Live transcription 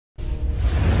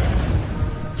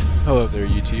Hello there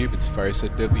YouTube, it's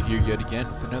Fireside Deadly here yet again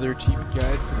with another achievement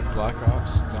guide for the Black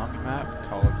Ops zombie map,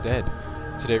 Call of Dead.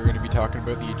 Today we're going to be talking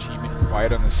about the achievement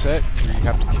Quiet on the Set, where you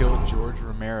have to kill George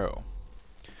Romero.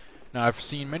 Now I've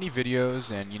seen many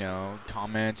videos and,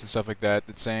 comments and stuff like that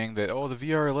that's saying that, oh, the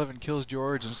VR11 kills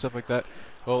George and stuff like that.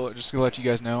 Well, just to let you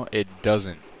guys know, it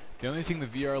doesn't. The only thing the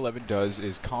VR11 does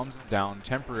is calms him down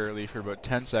temporarily for about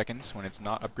 10 seconds when it's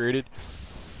not upgraded,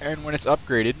 and when it's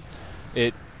upgraded,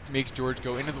 it makes George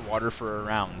go into the water for a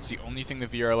round. It's the only thing the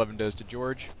VR11 does to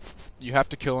George. You have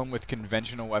to kill him with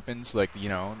conventional weapons like,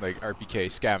 like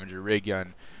RPK, scavenger, ray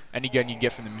gun, any gun you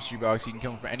get from the mystery box. You can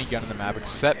kill him from any gun in the map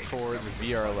except for the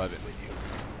VR11.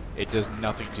 It does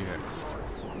nothing to him.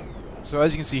 So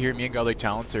as you can see here, me and Godlike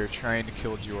Talents are trying to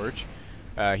kill George.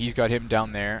 He's got him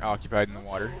down there, occupied in the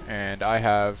water, and I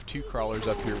have two crawlers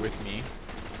up here with me.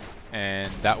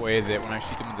 And that way that when I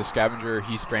shoot them with the scavenger,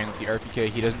 he's spraying with the RPK,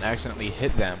 he doesn't accidentally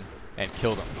hit them and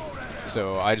kill them.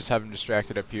 So I just have him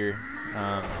distracted up here.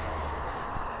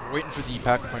 We're waiting for the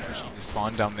Pack-a-Punch machine to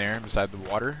spawn down there beside the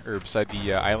water, or beside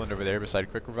the island over there,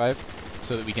 beside Quick Revive,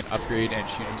 so that we can upgrade and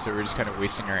shoot him. So we're just kind of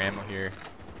wasting our ammo here.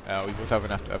 We both have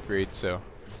enough to upgrade, so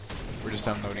we're just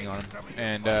unloading on him.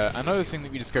 And another thing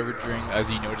that we discovered during,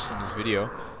 as you noticed in this video,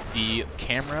 the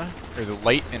camera, or the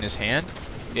light in his hand,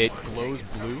 it glows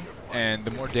blue. And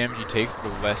the more damage he takes, the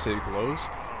less it glows.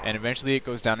 And eventually it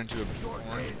goes down into a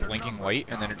orange blinking light,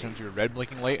 and then it turns to a red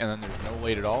blinking light, and then there's no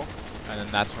light at all. And then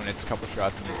that's when it's a couple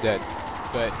shots and he's dead.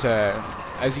 But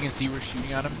as you can see, we're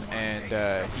shooting at him,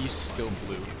 and he's still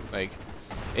blue. Like,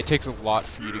 it takes a lot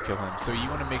for you to kill him. So you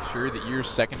want to make sure that your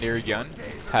secondary gun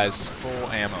has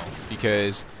full ammo,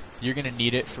 because you're going to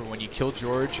need it for when you kill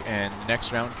George and the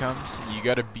next round comes. You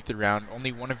got to beat the round.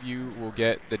 Only one of you will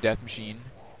get the death machine,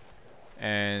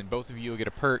 and both of you will get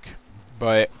a perk,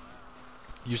 but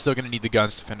you're still going to need the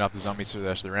guns to fend off the zombies for the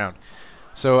rest of the round.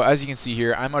 So as you can see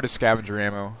here, I'm out of scavenger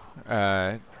ammo.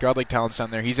 Godlike Talents down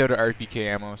there, he's out of RPK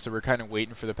ammo, so we're kind of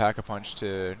waiting for the Pack-a-Punch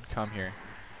to come here.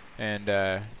 And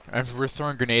we're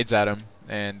throwing grenades at him,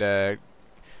 and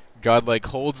Godlike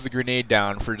holds the grenade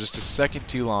down for just a second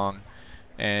too long,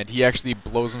 and he actually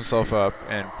blows himself up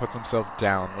and puts himself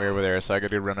down way over there, so I got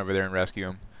to run over there and rescue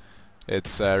him.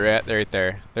 It's right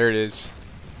there. There it is.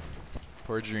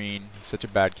 Poor Dreen. He's such a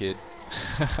bad kid.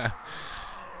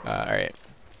 Alright.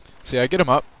 So yeah, I get him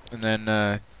up, and then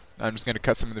I'm just going to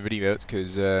cut some of the video out,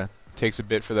 because it takes a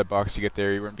bit for that box to get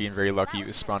there. You weren't being very lucky. It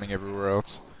was spawning everywhere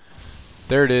else.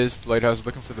 There it is. The lighthouse is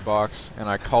looking for the box, and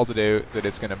I called it out that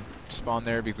it's going to spawn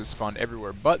there because it spawned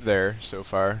everywhere but there so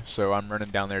far. So I'm running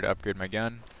down there to upgrade my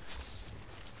gun.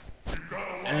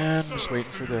 And I'm just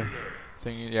waiting for the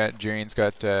thing. Yeah, Jarian's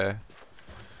got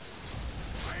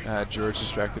George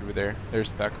distracted over there.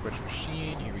 There's the Pack-a-Punch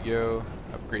machine. Here we go.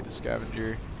 Upgrade the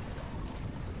scavenger.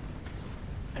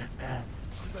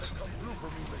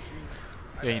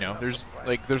 Yeah,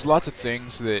 there's lots of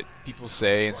things that people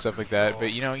say and stuff like that,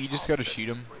 but you just gotta shoot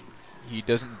him. He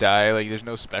doesn't die. Like, there's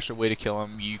no special way to kill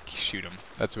him. You shoot him.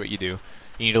 That's what you do.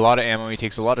 You need a lot of ammo. He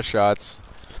takes a lot of shots.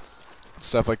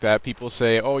 Stuff like that. People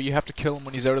say, oh, you have to kill him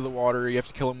when he's out of the water. You have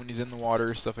to kill him when he's in the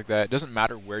water. Stuff like that. It doesn't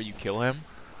matter where you kill him.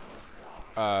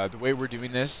 The way we're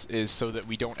doing this is so that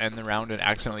we don't end the round and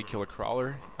accidentally kill a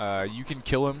crawler. You can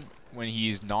kill him when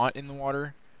he's not in the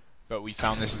water, but we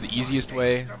found this is the easiest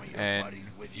way, and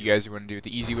if you guys want to do it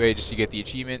the easy way just to get the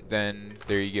achievement, then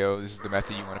there you go. This is the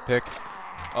method you want to pick.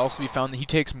 Also, we found that he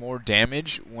takes more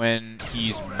damage when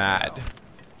he's mad.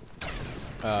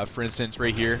 For instance,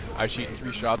 right here, I shoot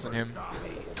 3 shots on him,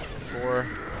 4,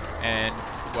 and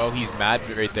while he's mad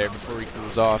right there before he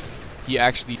cools off, he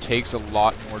actually takes a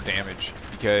lot more damage,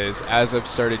 because as I've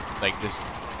started just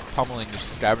pummeling the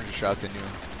scavenger shots into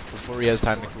him, before he has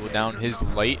time to cool down, his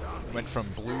light went from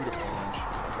blue to orange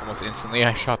almost instantly.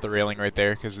 I shot the railing right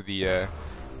there because of the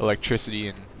electricity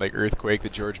and earthquake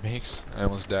that George makes. I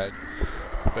almost died.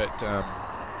 But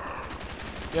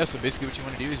yeah, so basically what you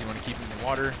want to do is you want to keep him in the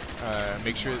water,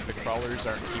 make sure that the crawlers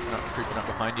aren't creeping up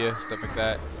behind you, stuff like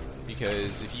that,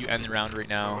 because if you end the round right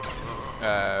now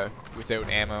without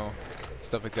ammo,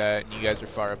 stuff like that, and you guys are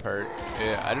far apart,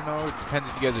 I don't know, it depends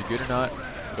if you guys are good or not,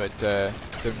 but the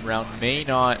round may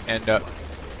not end up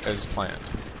as planned.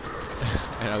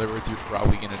 In other words, you're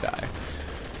probably going to die.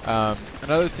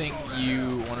 Another thing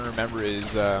you want to remember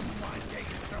is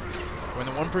when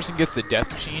the one person gets the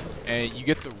death machine, and you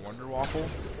get the Wonder Waffle,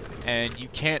 and you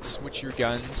can't switch your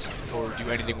guns or do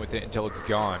anything with it until it's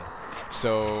gone.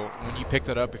 So when you pick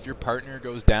that up, if your partner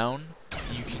goes down,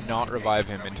 you cannot revive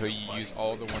him until you use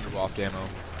all the Wonder Waffle ammo.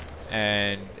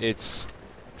 And it's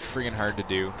friggin' hard to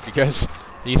do, because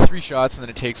you need 3 shots and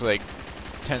then it takes 10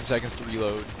 seconds to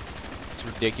reload,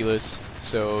 It's ridiculous.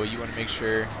 So you want to make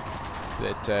sure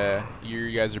that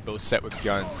you guys are both set with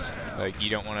guns. Like, you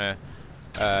don't want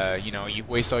to, you know, you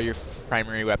waste all your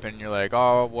primary weapon. You're like,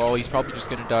 oh, well, he's probably just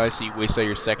going to die, so you waste all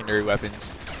your secondary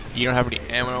weapons. You don't have any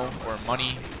ammo or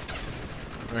money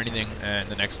or anything, and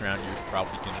the next round you're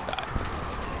probably going to die.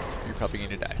 You're probably going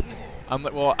to die.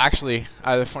 Well, actually,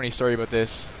 I have a funny story about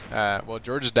this. Well,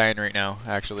 George is dying right now,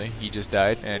 actually. He just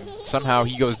died, and somehow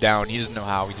he goes down. He doesn't know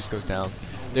how. He just goes down.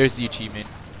 There's the achievement.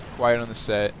 Quiet on the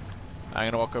set. I'm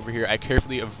going to walk over here. I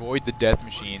carefully avoid the death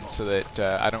machine so that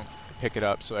I don't pick it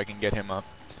up so I can get him up.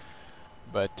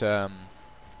 But,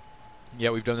 yeah,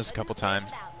 we've done this a couple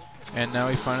times. And now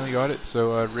we finally got it.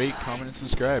 So rate, comment, and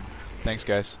subscribe. Thanks,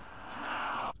 guys.